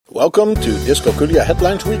Welcome to Dyscalculia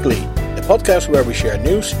Headlines Weekly, a podcast where we share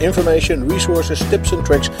news, information, resources, tips and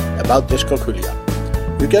tricks about dyscalculia.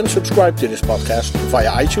 You can subscribe to this podcast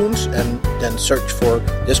via iTunes and then search for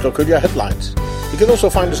Dyscalculia Headlines. You can also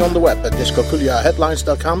find us on the web at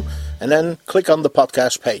dyscalculiaheadlines.com and then click on the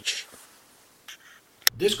podcast page.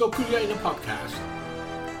 Dyscalculia in a podcast.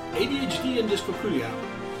 ADHD and dyscalculia.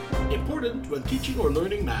 Important when teaching or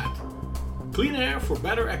learning math. Clean air for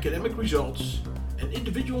better academic results. And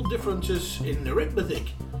individual differences in arithmetic.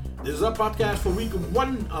 This is our podcast for week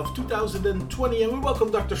 1 of 2020, and we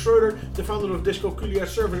welcome Dr. Schroeder, the founder of Dyscalculia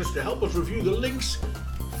Services, to help us review the links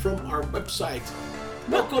from our website.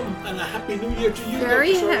 Welcome and a happy new year to you,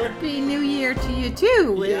 Very Dr. Schroeder. happy new year to you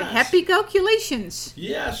too. Yes. Happy calculations.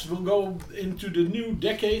 Yes, we'll go into the new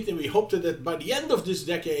decade, and we hope that by the end of this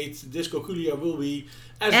decade, dyscalculia will be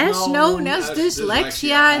as known as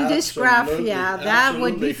dyslexia and dysgraphia. That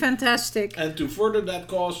would be fantastic. And to further that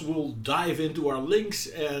cause, we'll dive into our links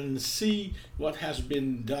and see what has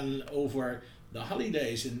been done over the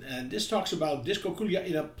holidays. And this talks about dyscalculia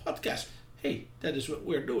in a podcast. Hey, that is what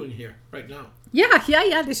we're doing here right now. Yeah.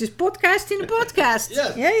 This is podcast in a podcast.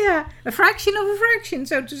 Yes. Yeah. A fraction of a fraction,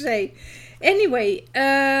 so to say. Anyway,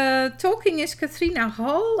 talking is Katrina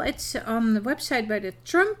Hall. It's on the website by the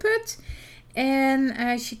Trumpet.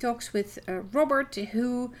 And she talks with Robert,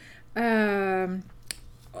 who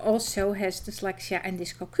also has dyslexia and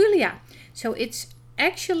dyscalculia. So it's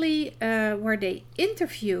actually where they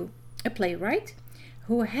interview a playwright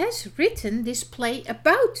who has written this play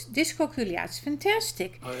about dyscalculia. It's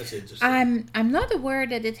fantastic. Oh, that's interesting. I'm not aware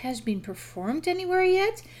that it has been performed anywhere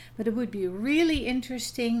yet, but it would be really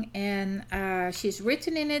interesting. And she's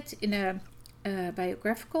written in it in a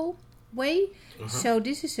biographical way. So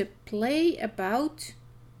this is a play about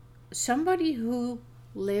somebody who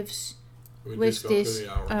lives with this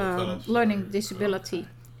learning disability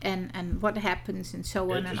and what happens and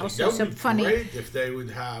so on, and also some funny. That would be great if they would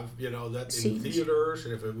have that scenes. in theaters,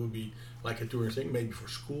 and if it would be like a tour thing, maybe for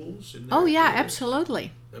schools. Oh yeah,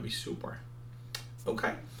 absolutely. That'd be super.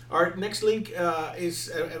 Okay. Our next link is,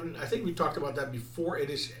 and I think we talked about that before. It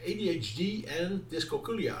is ADHD and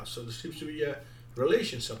dyscalculia. So there seems to be a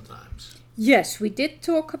relation sometimes. Yes, we did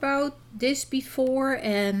talk about this before,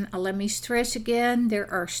 and let me stress again, there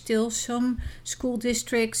are still some school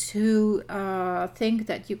districts who think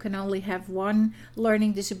that you can only have one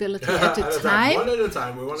learning disability at a time. One at a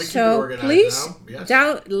time. We want to keep it So organized please now.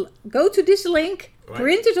 Yes. go to this link,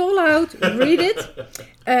 print it all out, read it.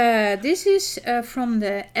 This is from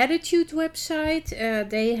the Attitude website.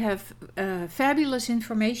 They have fabulous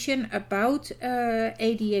information about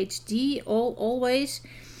ADHD always.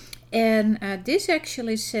 And this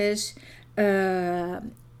actually says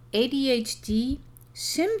ADHD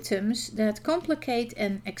symptoms that complicate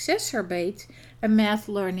and exacerbate a math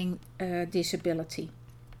learning disability.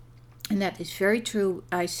 And that is very true.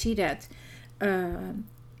 I see that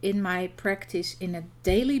in my practice in a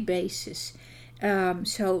daily basis.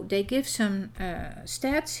 So they give some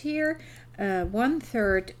stats here.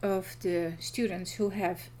 1/3 of the students who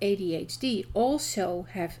have ADHD also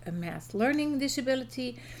have a math learning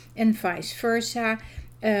disability, and vice versa.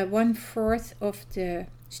 1/4 of the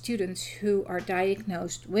students who are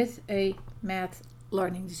diagnosed with a math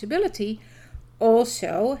learning disability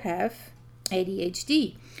also have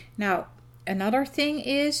ADHD. Now, another thing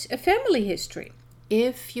is a family history.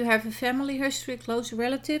 If you have a family history, close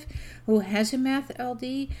relative who has a math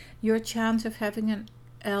LD, your chance of having an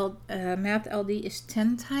math LD is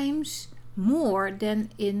 10 times more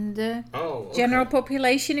than in the general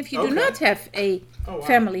population if you do not have a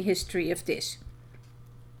family history of this.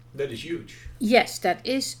 That is huge. Yes, that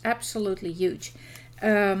is absolutely huge.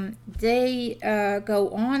 They go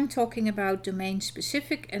on talking about domain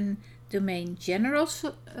specific and domain general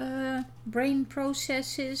brain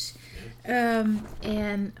processes, and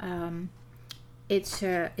it's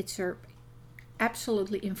a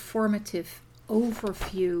absolutely informative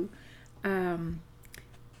overview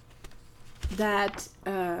that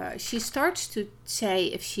she starts to say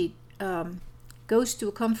if she goes to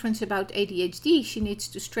a conference about ADHD, she needs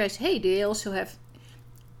to stress, hey, they also have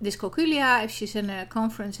dyscalculia. If she's in a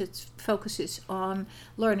conference that focuses on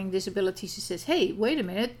learning disabilities, she says, hey, wait a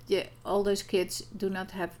minute, all those kids do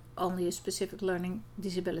not have only a specific learning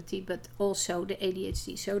disability, but also the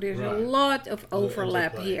ADHD. So there's a lot of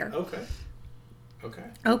overlap here.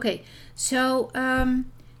 Okay. So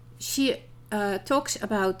she talks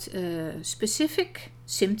about specific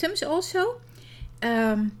symptoms also.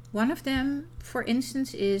 One of them, for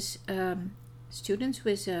instance, is students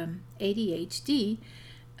with ADHD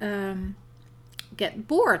get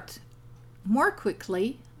bored more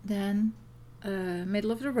quickly than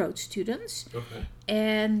middle of the road students. Okay.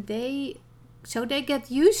 And they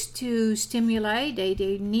get used to stimuli. They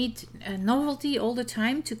need a novelty all the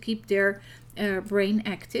time to keep their brain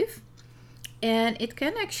active. And it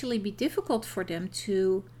can actually be difficult for them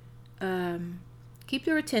to keep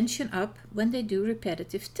their attention up when they do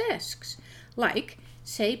repetitive tasks. Like,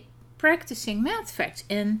 say, practicing math facts.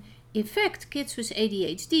 And in fact, kids with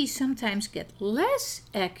ADHD sometimes get less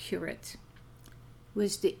accurate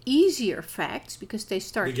with the easier facts because they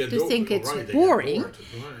start to think it's boring.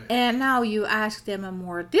 And now you ask them a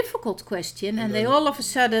more difficult question and they all of a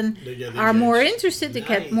sudden are more interested, they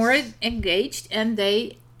get more engaged, and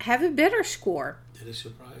they have a better score. That is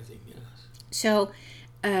surprising, yes. So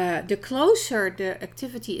the closer the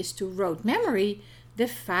activity is to rote memory, the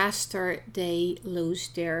faster they lose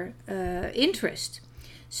their interest.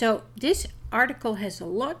 So this article has a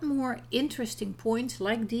lot more interesting points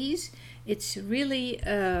like these. It's really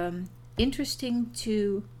interesting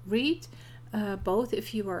to read, both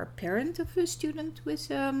if you are a parent of a student with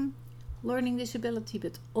learning disability,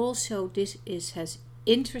 but also this has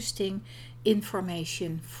interesting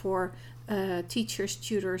information for teachers,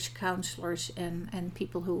 tutors, counselors, and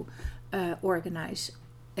people who organize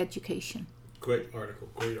education. Great article.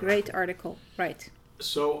 Great article, right.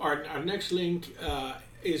 So our next link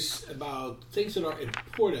is about things that are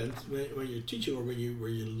important when you're teaching or when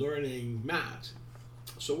you're learning math.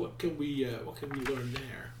 So what can we learn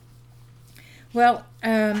there? Well,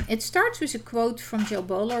 it starts with a quote from Jo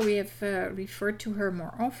Boaler. We have referred to her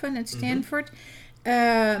more often at Stanford.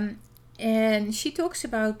 And she talks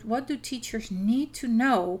about what do teachers need to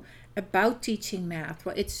know about teaching math.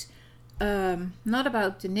 Well, it's not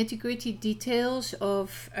about the nitty-gritty details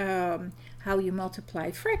of how you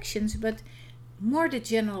multiply fractions, but more the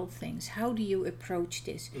general things. How do you approach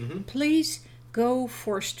this? Please go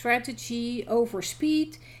for strategy over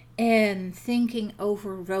speed and thinking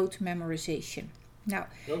over rote memorization. Now,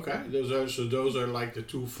 okay, those are like the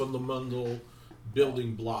two fundamental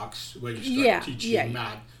building blocks when you start teaching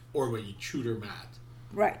math or when you tutor math.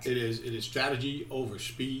 Right. It is strategy over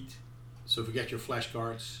speed. So forget your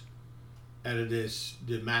flashcards. And it is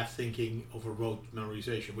the math thinking over rote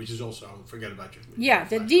memorization, which is also forget about your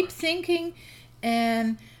the deep thinking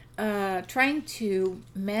and trying to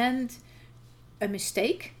mend a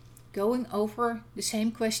mistake, going over the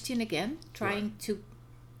same question again, trying to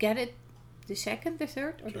get it the second, the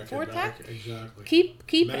third, or the fourth time. Exactly.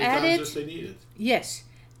 Keep many at times it. As they need it. Yes.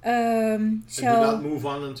 And do not move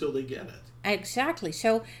on until they get it. Exactly.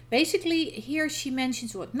 So basically here she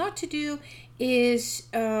mentions what not to do is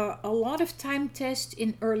a lot of time tests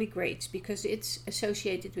in early grades because it's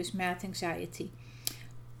associated with math anxiety.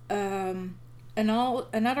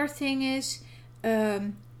 Another thing is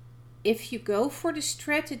if you go for the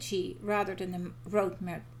strategy rather than the rote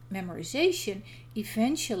memorization,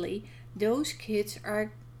 eventually those kids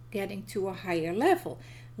are getting to a higher level.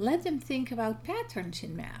 Let them think about patterns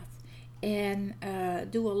in math and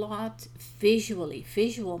do a lot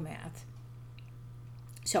visual math.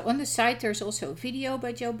 So on the site there's also a video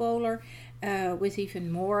by Jo Boaler with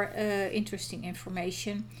even more interesting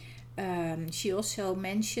information. She also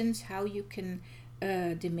mentions how you can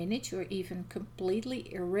diminish or even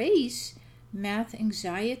completely erase math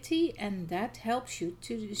anxiety, and that helps you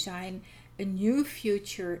to design a new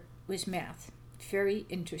future with math. Very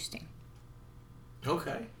interesting.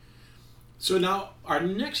 Okay. So now our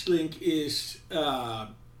next link is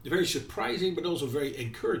very surprising but also very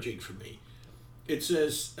encouraging for me. It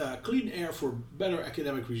says clean air for better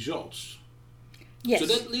academic results. Yes. So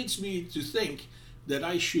that leads me to think that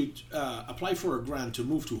I should apply for a grant to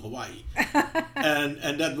move to Hawaii.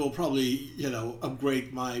 and that will probably,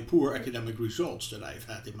 upgrade my poor academic results that I've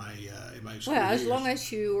had in my school Well, as years. long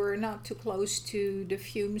as you are not too close to the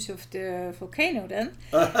fumes of the volcano then.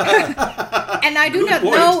 And I do not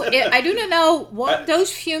know what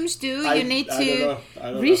those fumes do. You need to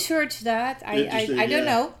research that. I don't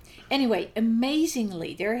know. Anyway,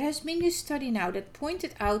 amazingly, there has been this study now that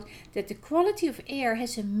pointed out that the quality of air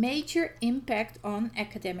has a major impact on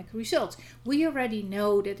academic results. We already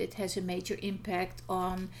know that it has a major impact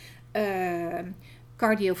on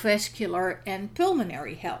cardiovascular and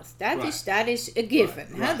pulmonary health. That is a given.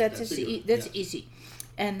 Right. That's easy.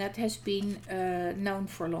 And that has been known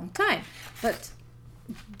for a long time. But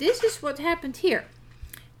this is what happened here.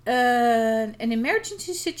 An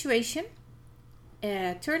emergency situation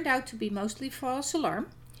turned out to be mostly false alarm,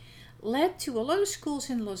 led to a lot of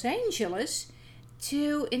schools in Los Angeles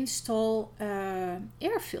to install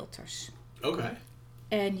air filters. Okay.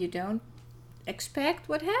 And you don't expect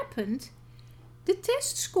what happened. The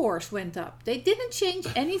test scores went up. They didn't change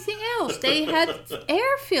anything else. They had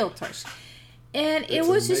air filters. And That's it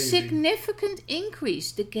was amazing. a significant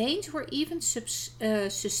increase. The gains were even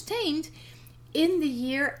sustained in the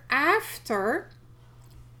year after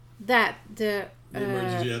that The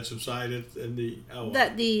emergency had subsided and the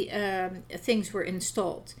things were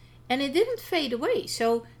installed, and it didn't fade away.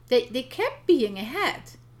 So they kept being ahead.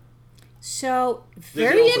 So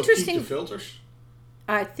very Did they also interesting. keep the filters?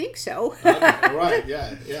 I think so. Right.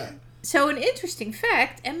 Yeah. So an interesting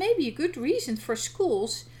fact, and maybe a good reason for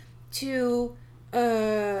schools to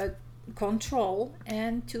control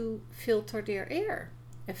and to filter their air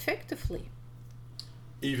effectively.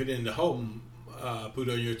 Even in the home, put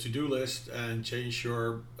on your to-do list and change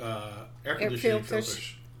your air conditioning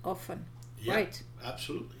filters. Often, Yeah, right?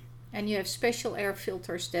 absolutely. And you have special air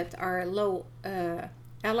filters that are low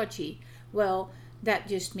allergy. Well, that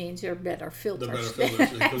just means they're better filters. The better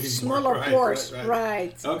filters. Smaller Right, pores, right.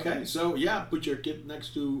 right. Okay, so yeah, put your kid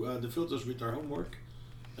next to the filters with their homework.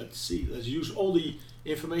 Let's see. Let's use all the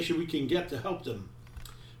information we can get to help them.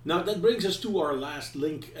 Now that brings us to our last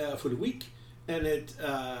link for the week, and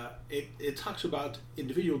it talks about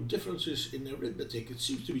individual differences in arithmetic. It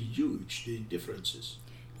seems to be huge, the differences.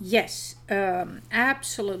 Yes,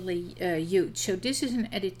 absolutely huge. So this is an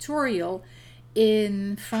editorial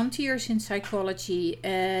in Frontiers in Psychology,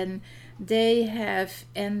 and they have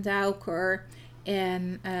Anne Dauker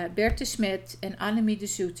and Berthe Smit and Annemie de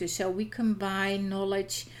Zoete. So we combine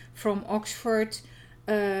knowledge from Oxford,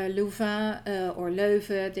 Louvain or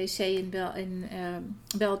Leuven, they say in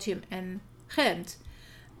Belgium, and Ghent.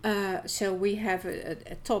 So we have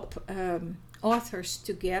a top authors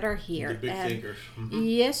together here. The big thinkers. Mm-hmm.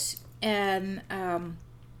 Yes, and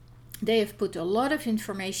they have put a lot of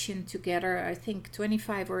information together. I think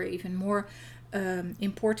 25 or even more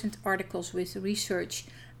important articles with research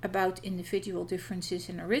about individual differences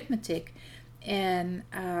in arithmetic. And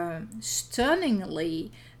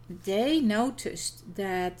stunningly, they noticed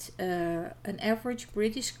that an average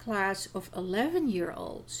British class of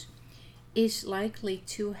 11-year-olds is likely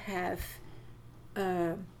to have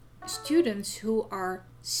students who are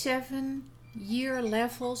 7-year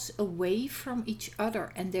levels away from each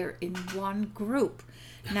other, and they're in one group.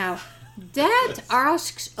 Now, that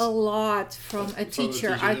asks a lot from a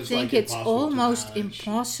teacher. I think it's almost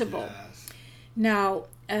impossible. Yes. Now,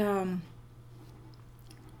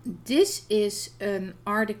 this is an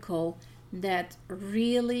article that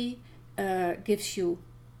really gives you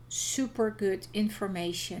super good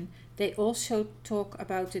information. They also talk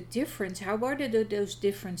about the difference. How do those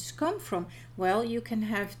differences come from? Well, you can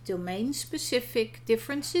have domain-specific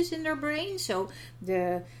differences in their brain. So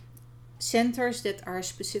the centers that are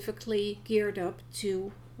specifically geared up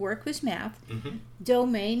to work with math. Mm-hmm.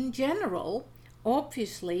 Domain general,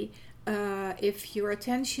 obviously, if your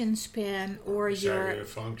attention span or your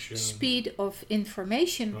function. speed of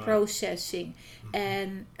information processing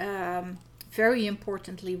and very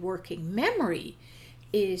importantly working memory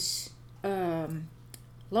is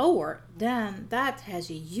lower, then that has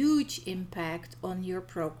a huge impact on your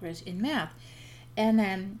progress in math. And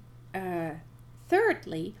then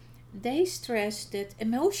thirdly, they stress that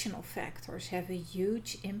emotional factors have a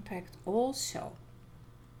huge impact also.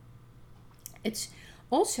 It's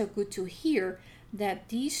also good to hear that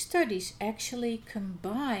these studies actually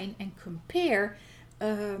combine and compare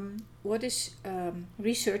what is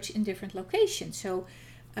research in different locations. So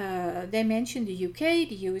they mentioned the UK,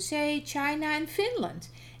 the USA, China, and Finland.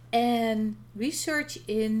 And research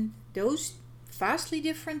in those vastly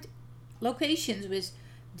different locations with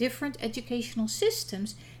different educational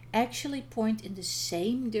systems actually point in the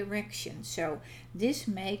same direction. So this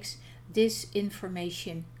makes this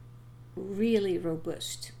information really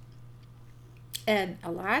robust. And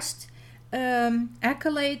a last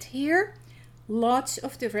accolade here. Lots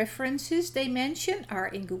of the references they mention are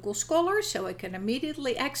in Google Scholar, so I can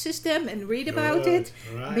immediately access them and read about it.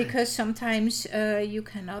 Right. Because sometimes you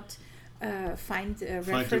cannot find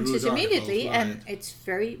references immediately, articles, and it's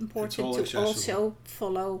very important to accessible. also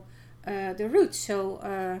follow the route.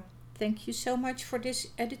 So thank you so much for this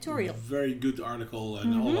editorial. Very good article,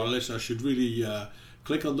 and all our listeners should really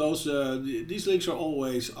click on those. These links are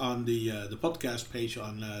always on the podcast page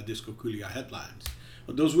on Dyscalculia Headlines.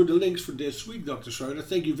 But those were the links for this week, Dr. Schroeder.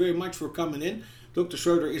 Thank you very much for coming in. Dr.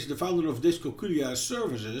 Schroeder is the founder of Dyscalculia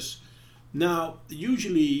Services. Now,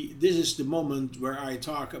 usually this is the moment where I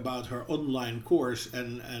talk about her online course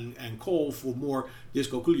and call for more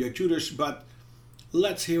Dyscalculia tutors, but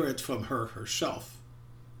let's hear it from her herself.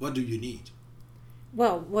 What do you need?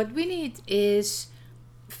 Well, what we need is,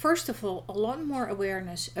 first of all, a lot more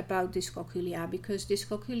awareness about dyscalculia, because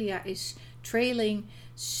dyscalculia is trailing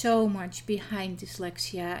so much behind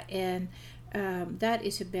dyslexia, and that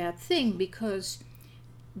is a bad thing, because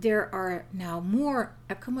there are now more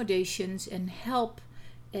accommodations and help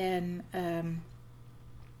and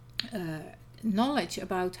knowledge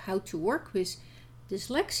about how to work with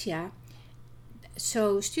dyslexia.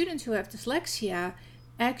 So students who have dyslexia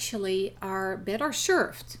actually are better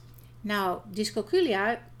served. Now,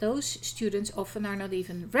 dyscalculia, those students often are not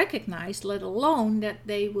even recognized, let alone that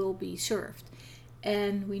they will be served.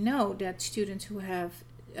 And we know that students who have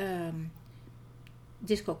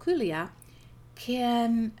dyscalculia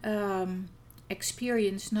can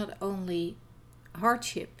experience not only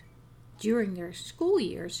hardship during their school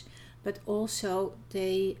years, but also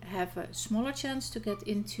they have a smaller chance to get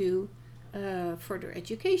into further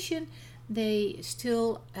education. They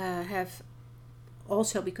still have,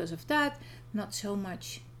 also because of that, not so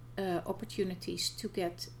much opportunities to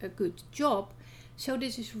get a good job. So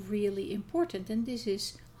this is really important, and this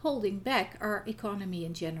is holding back our economy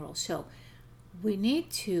in general. So we need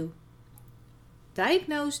to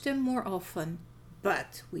diagnose them more often,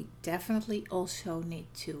 but we definitely also need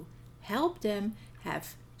to help them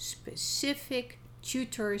have specific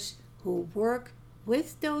tutors who work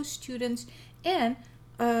with those students. And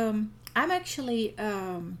I'm actually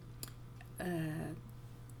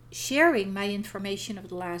sharing my information of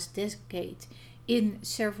the last decade in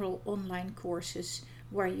several online courses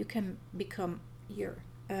where you can become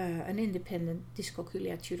an independent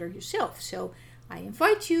dyscalculia tutor yourself. So I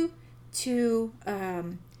invite you to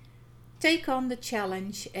take on the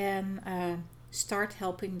challenge and start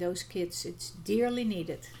helping those kids. It's dearly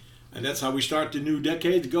needed. And that's how we start the new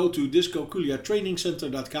decade. Go to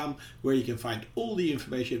dyscalculiatrainingcenter.com, where you can find all the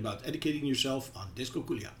information about educating yourself on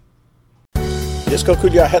dyscalculia.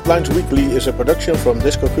 Dyscalculia Headlines Weekly is a production from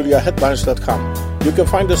dyscalculiaheadlines.com. You can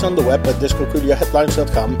find us on the web at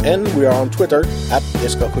dyscalculiaheadlines.com, and we are on Twitter at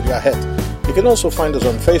dyscalculiahead. You can also find us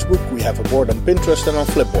on Facebook. We have a board on Pinterest and on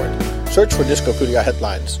Flipboard. Search for Dyscalculia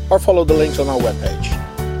Headlines or follow the links on our webpage.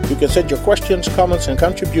 You can send your questions, comments and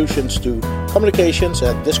contributions to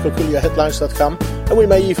communications@dyscalculiaheadlines.com, and we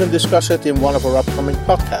may even discuss it in one of our upcoming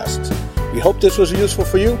podcasts. We hope this was useful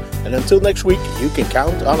for you, and until next week, you can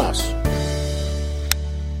count on us.